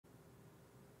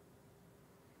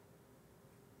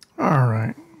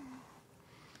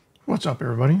What's up,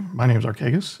 everybody? My name is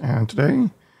Archeagus, and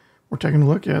today we're taking a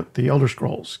look at the Elder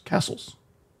Scrolls Castles.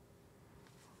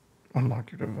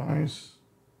 Unlock your device.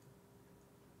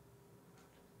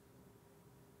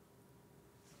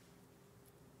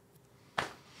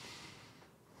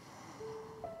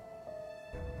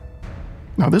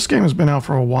 Now, this game has been out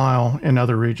for a while in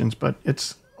other regions, but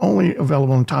it's only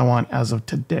available in Taiwan as of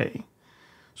today.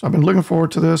 So I've been looking forward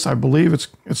to this. I believe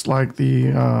it's like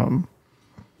the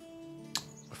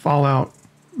Fallout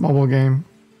mobile game,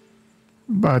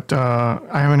 but I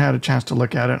haven't had a chance to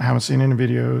look at it. I haven't seen any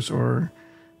videos or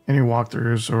any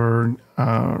walkthroughs or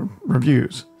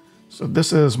reviews. So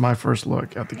this is my first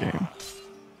look at the game.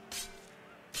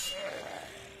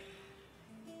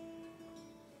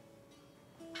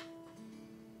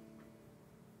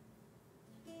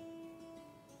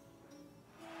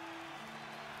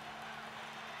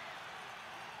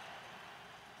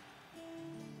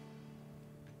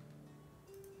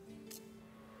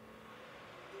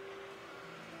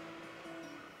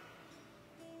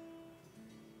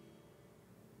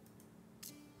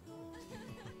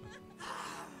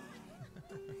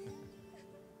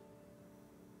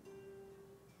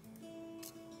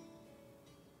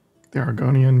 The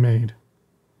Argonian Maid.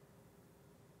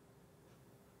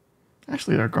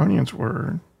 Actually, the Argonians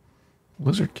were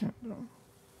Lizard Kingdom.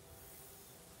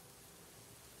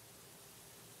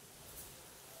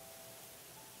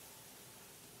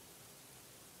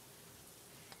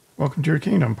 Welcome to your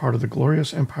kingdom, part of the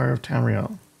glorious empire of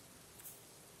Tamriel.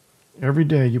 Every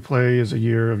day you play is a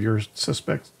year of your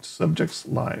subjects'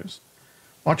 lives.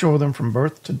 Watch over them from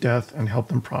birth to death and help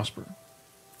them prosper.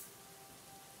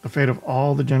 The fate of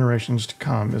all the generations to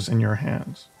come is in your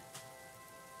hands.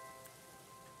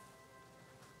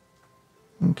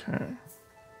 Okay.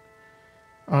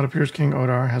 It appears King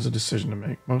Odar has a decision to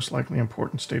make, most likely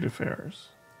important state affairs.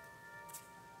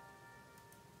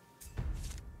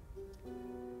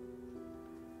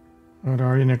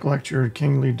 Odar, you neglect your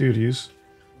kingly duties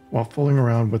while fooling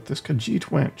around with this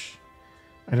Khajiit wench.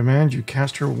 I demand you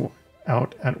cast her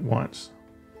out at once.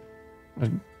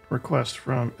 Request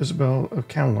from Isabel of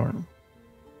Canlorn,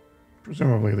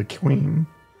 presumably the queen.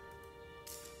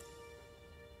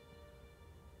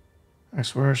 I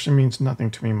swear she means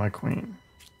nothing to me, my queen.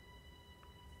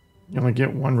 You only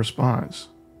get one response.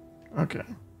 Okay.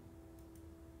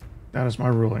 That is my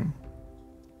ruling.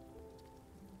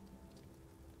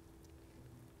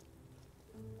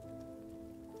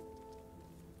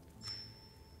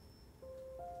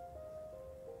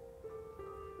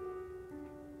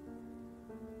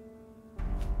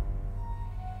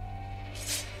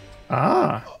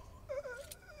 Ah.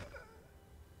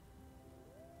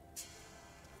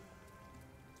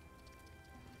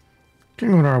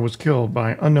 King Odar was killed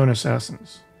by unknown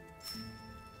assassins.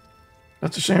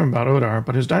 That's a shame about Odar,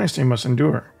 but his dynasty must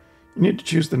endure. You need to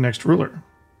choose the next ruler.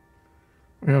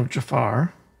 We have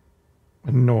Jafar,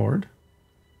 a Nord.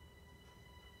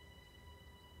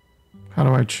 How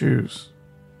do I choose?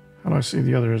 How do I see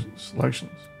the other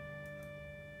selections?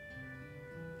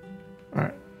 All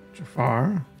right,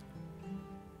 Jafar.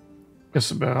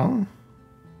 Isabel.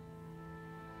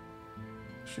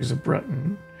 She's a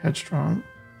Breton, headstrong.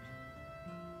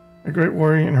 A great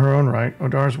warrior in her own right,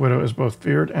 Odar's widow is both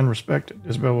feared and respected.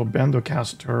 Isabel will bend the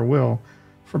castle to her will,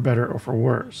 for better or for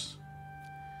worse.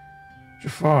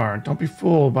 Jafar, don't be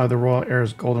fooled by the royal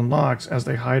heir's golden locks as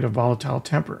they hide a volatile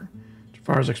temper.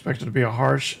 Jafar is expected to be a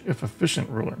harsh, if efficient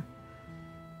ruler.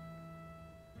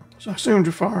 So I assume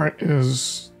Jafar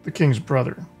is the king's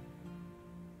brother.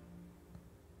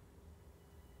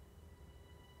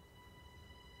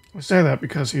 I say that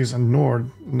because he's a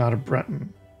Nord, not a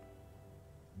Breton.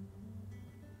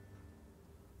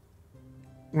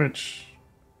 Which,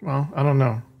 well, I don't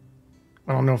know.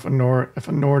 I don't know if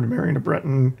a Nord married a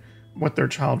Breton, what their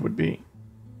child would be.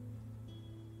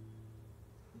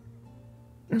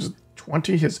 Is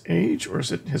 20 his age, or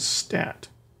is it his stat?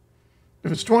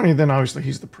 If it's 20, then obviously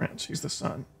he's the prince. He's the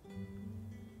son.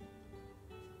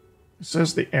 It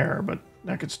says the heir, but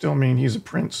that could still mean he's a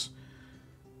prince.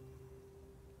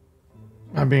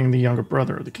 By being the younger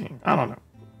brother of the king. I don't know.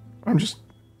 I'm just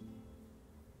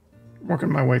working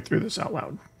my way through this out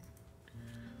loud.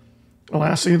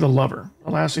 Alassi the lover.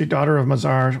 Alassi, daughter of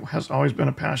Mazar, has always been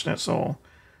a passionate soul.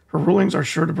 Her rulings are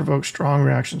sure to provoke strong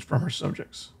reactions from her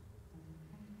subjects.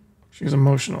 She's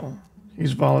emotional.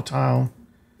 He's volatile.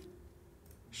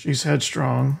 She's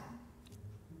headstrong.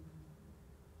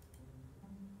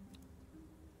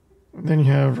 And then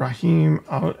you have Rahim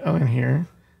al-Elin here,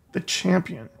 the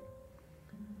champion.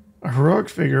 A heroic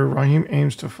figure, Rahim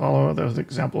aims to follow the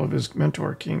example of his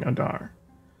mentor, King Odar.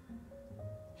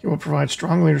 He will provide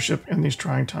strong leadership in these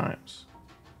trying times.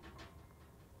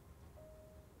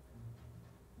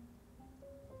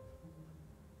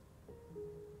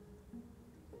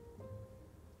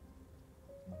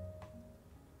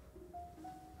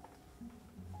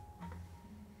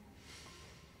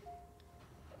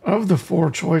 Of the four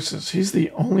choices, he's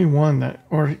the only one that,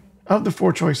 or of the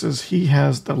four choices, he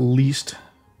has the least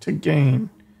to gain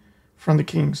from the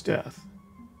king's death.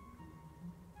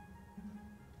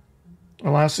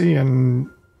 Lassie and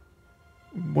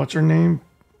what's her name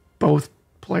both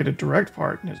played a direct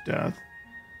part in his death.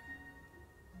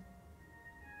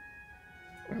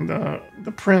 And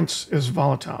the prince is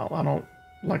volatile. I don't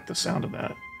like the sound of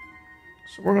that.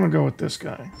 So we're going to go with this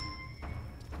guy.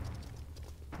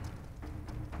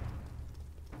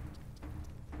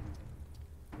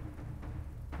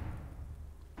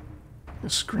 The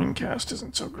screencast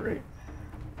isn't so great.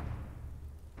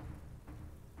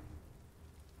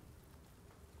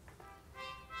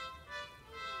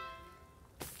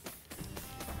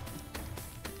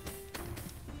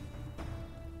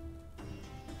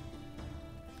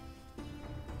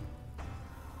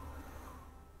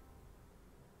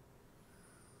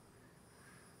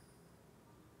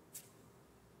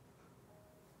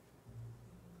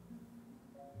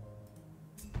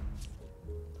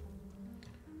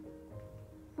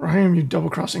 Raheem, you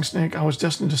double-crossing snake. I was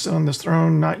destined to sit on this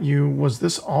throne, not you. Was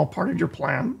this all part of your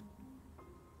plan?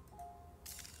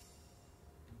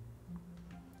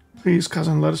 Please,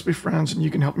 cousin, let us be friends and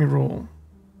you can help me rule.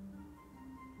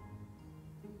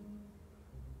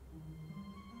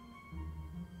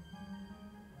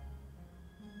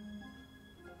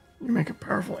 You make a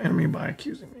powerful enemy by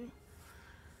accusing me.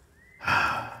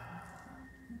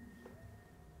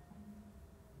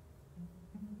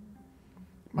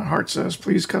 My heart says,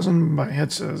 please, cousin. My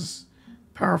head says,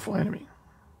 powerful enemy.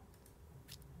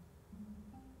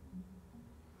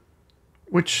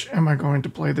 Which am I going to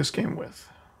play this game with?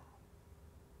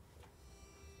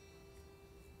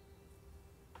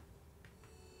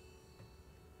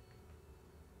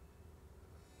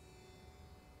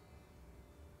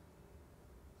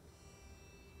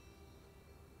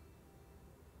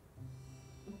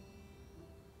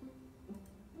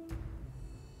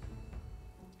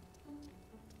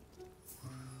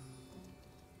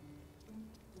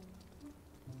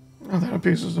 Oh, that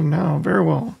appeases him now. Very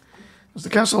well. As the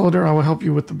castle elder, I will help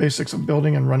you with the basics of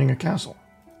building and running a castle.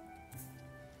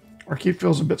 Our keep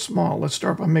feels a bit small. Let's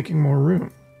start by making more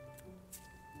room.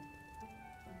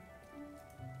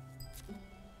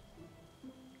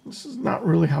 This is not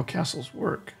really how castles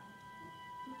work.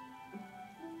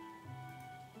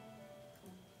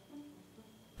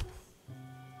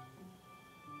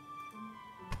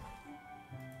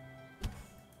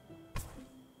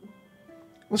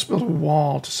 Let's build a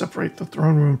wall to separate the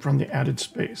throne room from the added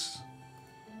space.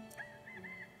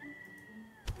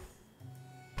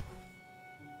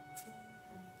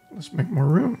 Let's make more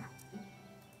room.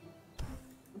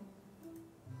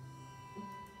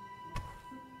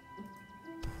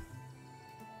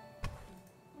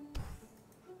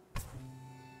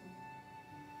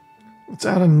 Let's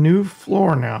add a new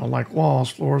floor now. Like walls,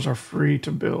 floors are free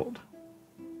to build.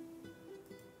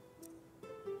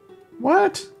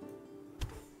 What?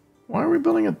 Why are we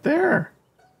building it there?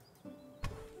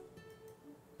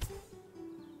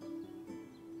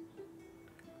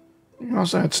 You can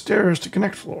also add stairs to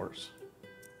connect floors.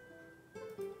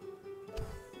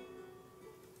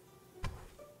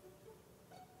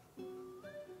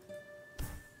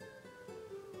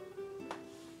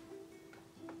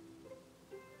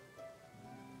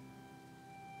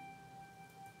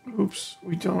 Oops,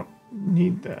 we don't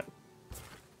need that.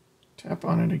 Tap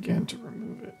on it again to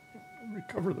remove it.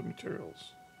 Recover the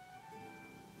materials.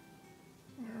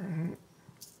 Alright.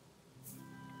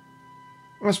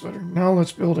 That's better. Now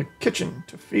let's build a kitchen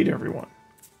to feed everyone.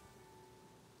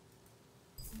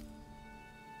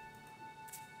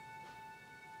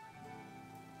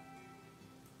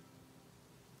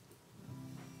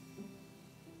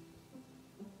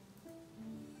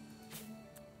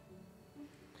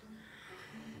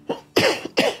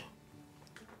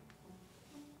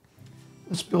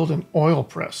 Let's build an oil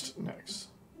press next.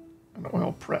 An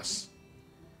oil press.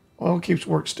 Oil keeps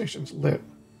workstations lit,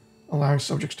 allowing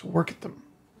subjects to work at them.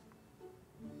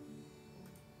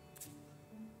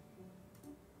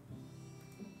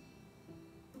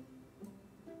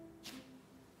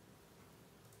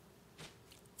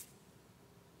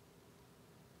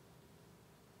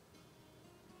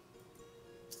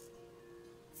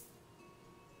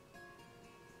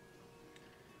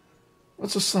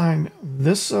 Let's assign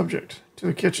this subject to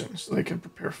the kitchen so they can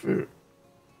prepare food.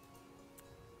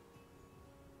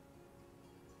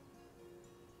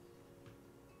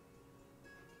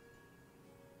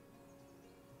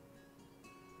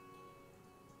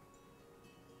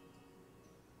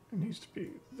 It needs to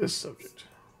be this subject.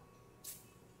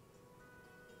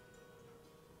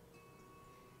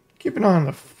 Keep an eye on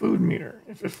the food meter.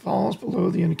 If it falls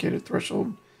below the indicated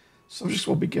threshold, Subjects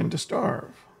will begin to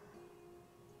starve.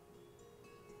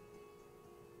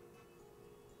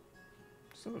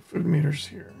 So the food meter's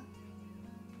here.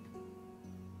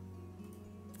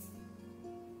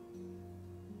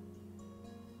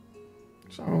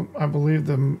 So I believe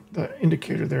the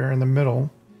indicator there in the middle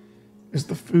is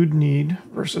the food need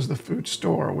versus the food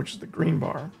store, which is the green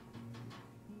bar.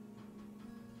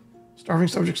 Starving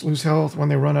subjects lose health. When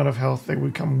they run out of health, they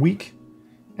become weak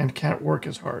and can't work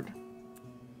as hard.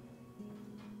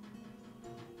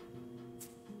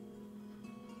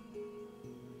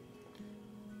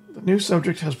 The new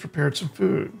subject has prepared some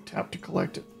food. Tap to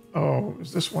collect it. Oh,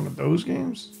 is this one of those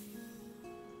games?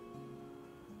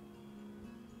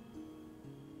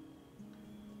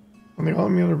 When the oil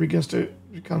meter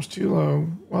becomes too low,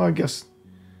 well, I guess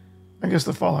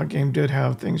the Fallout game did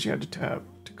have things you had to tap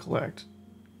to collect.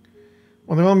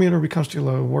 When the oil meter becomes too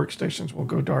low, workstations will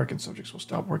go dark and subjects will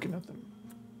stop working at them.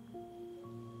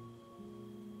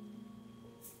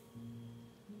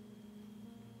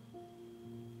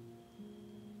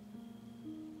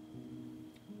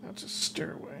 That's a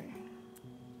stairway.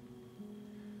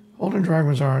 Hold and drag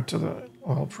Mazar to the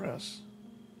oil press.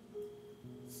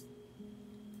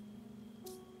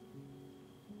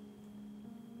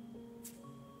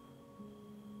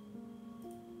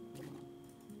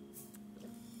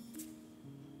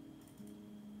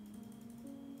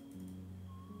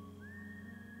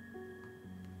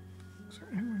 Is there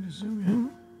any way to zoom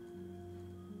in?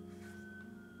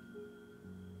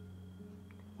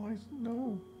 Why?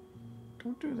 No.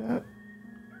 Don't do that.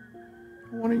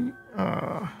 I want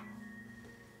to.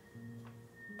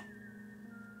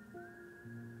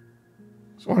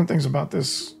 So one of the things about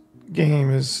this game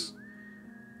is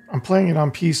I'm playing it on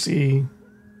PC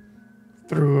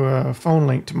through a phone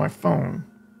link to my phone,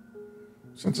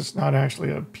 since it's not actually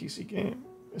a PC game.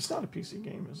 It's not a PC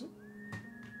game, is it?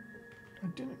 I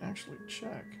didn't actually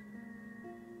check.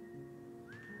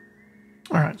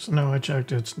 All right, so no, I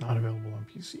checked. It's not available on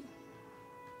PC.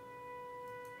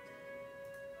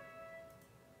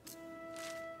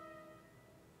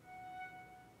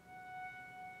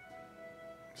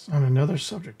 It's on another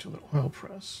subject to the oil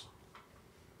press.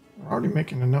 We're already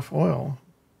making enough oil,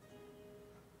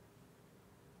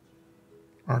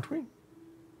 aren't we?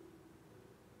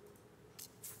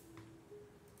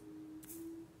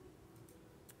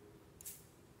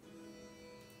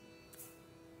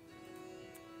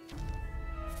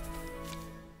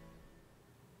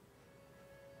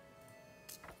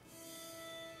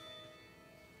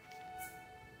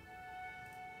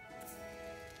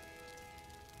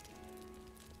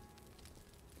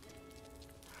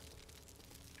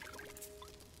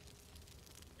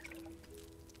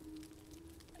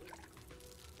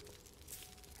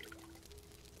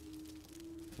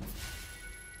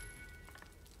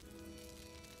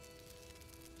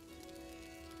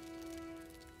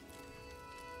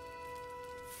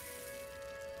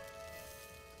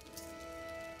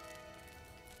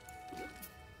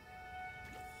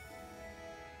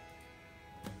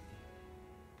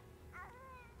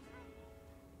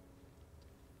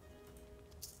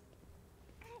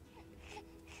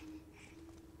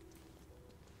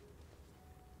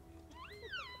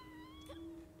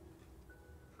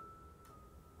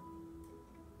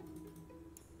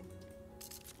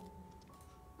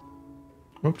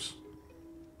 Whoops.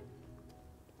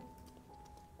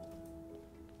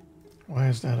 Why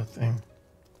is that a thing?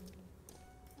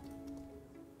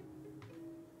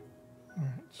 All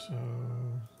right, so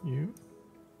you.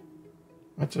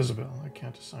 That's Isabel. I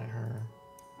can't assign her.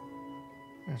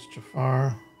 That's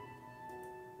Jafar.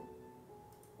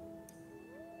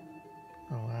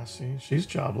 Oh, Lassie. She's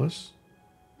jobless.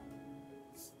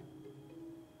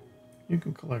 You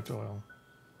can collect oil.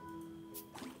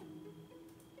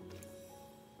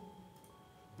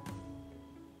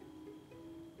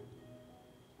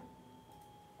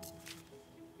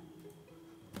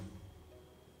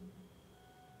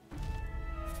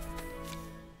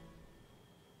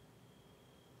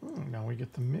 Now we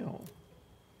get the mill.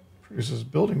 Produces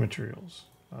building materials.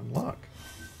 Unlock.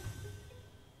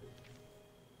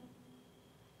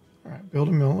 All right, build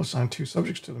a mill. Assign 2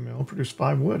 subjects to the mill. Produce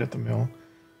 5 wood at the mill.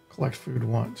 Collect food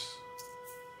once.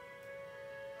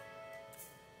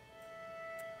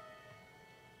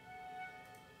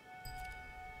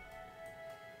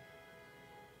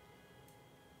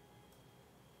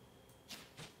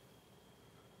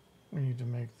 We need to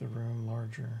make the room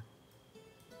larger.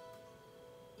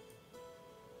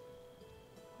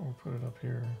 We'll put it up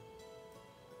here.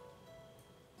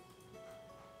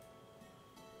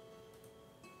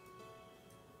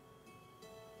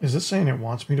 Is this saying it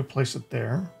wants me to place it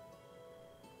there?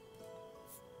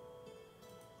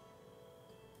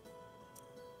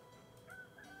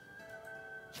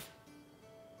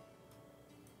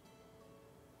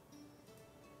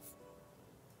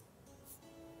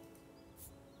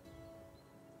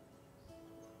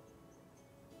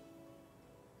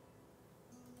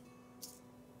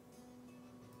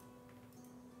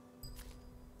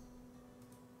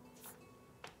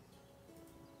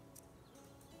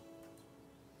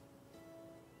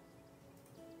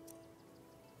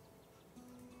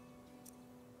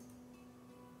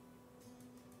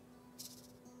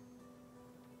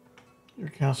 Your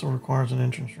castle requires an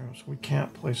entrance room, so we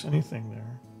can't place anything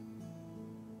there.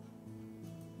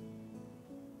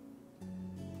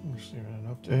 Let's see, an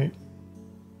update.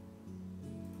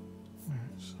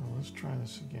 Alright, so let's try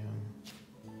this again.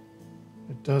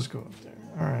 It does go up there.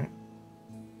 Alright.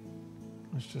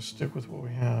 Let's just stick with what we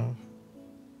have.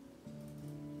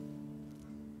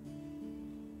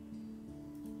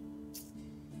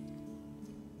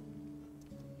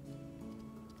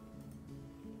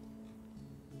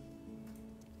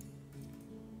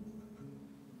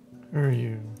 Who are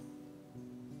you?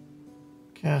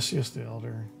 Cassius the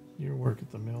Elder. You work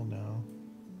at the mill now.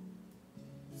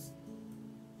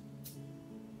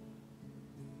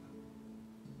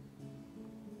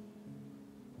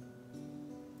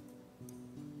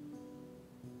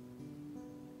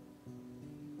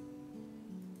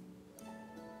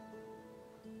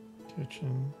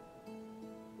 Kitchen.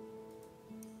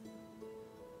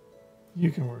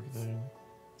 You can work the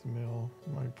mill.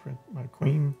 My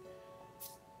queen.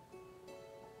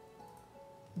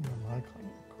 No, my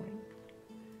queen.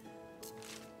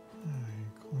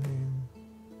 Alright, clean.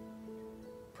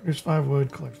 Produce 5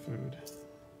 wood, collect food.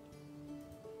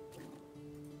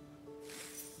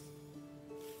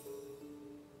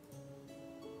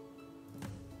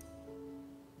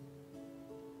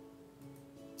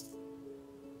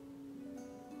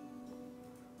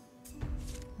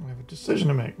 We have a decision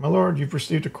to make. My lord, you've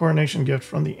received a coronation gift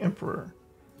from the Emperor.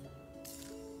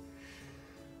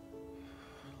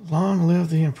 Long live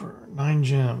the Emperor. 9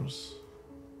 gems.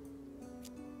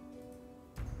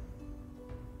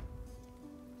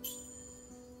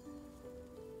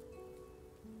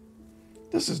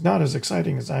 This is not as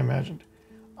exciting as I imagined.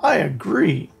 I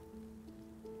agree.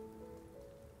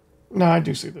 No, I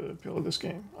do see the appeal of this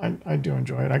game. I do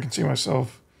enjoy it. I can see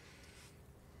myself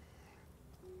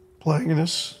playing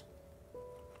this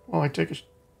while I take a,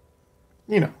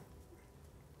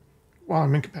 while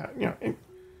I'm incapacitated,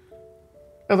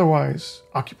 otherwise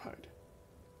occupied.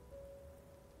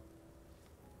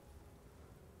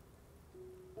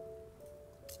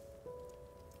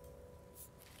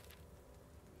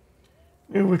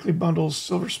 New weekly bundles,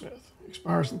 Silversmith.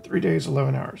 Expires in 3 days,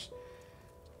 11 hours.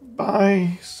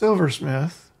 Buy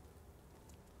Silversmith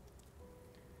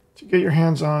to get your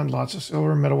hands on lots of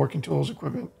silver, metalworking tools,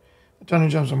 equipment, a ton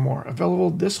of gems and more. Available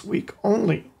this week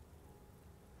only.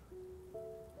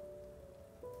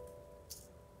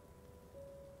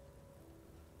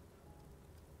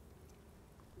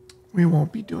 We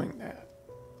won't be doing that.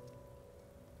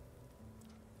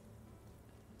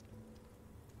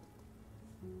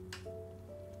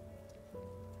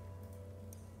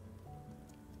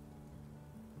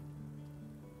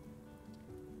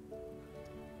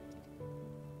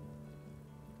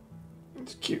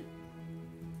 It's cute.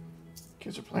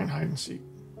 Kids are playing hide and seek.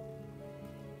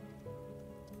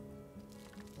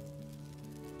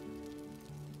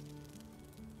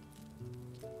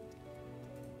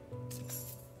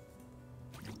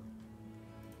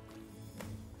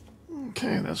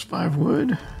 Okay, that's 5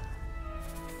 wood.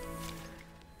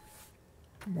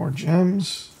 More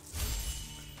gems.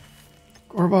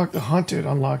 Gorbok the Hunted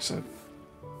unlocks at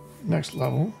next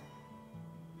level.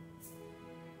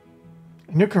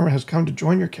 A newcomer has come to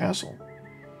join your castle.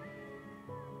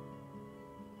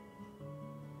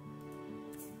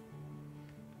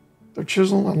 Their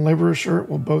chisel and laborer's shirt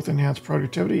will both enhance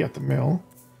productivity at the mill.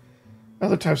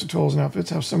 Other types of tools and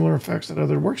outfits have similar effects at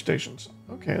other workstations.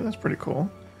 Okay, that's pretty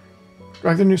cool.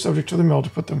 Drag the new subject to the mill to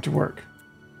put them to work.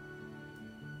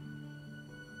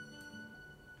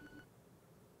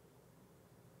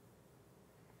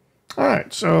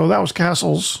 Alright, so that was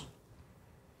castles.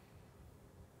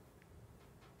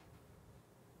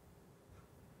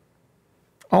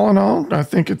 All in all, I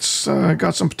think it's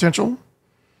got some potential.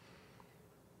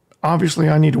 Obviously,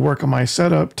 I need to work on my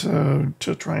setup to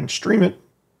try and stream it.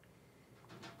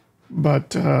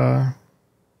 But, yeah,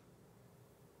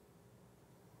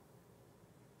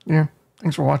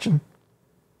 thanks for watching.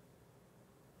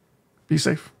 Be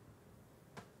safe.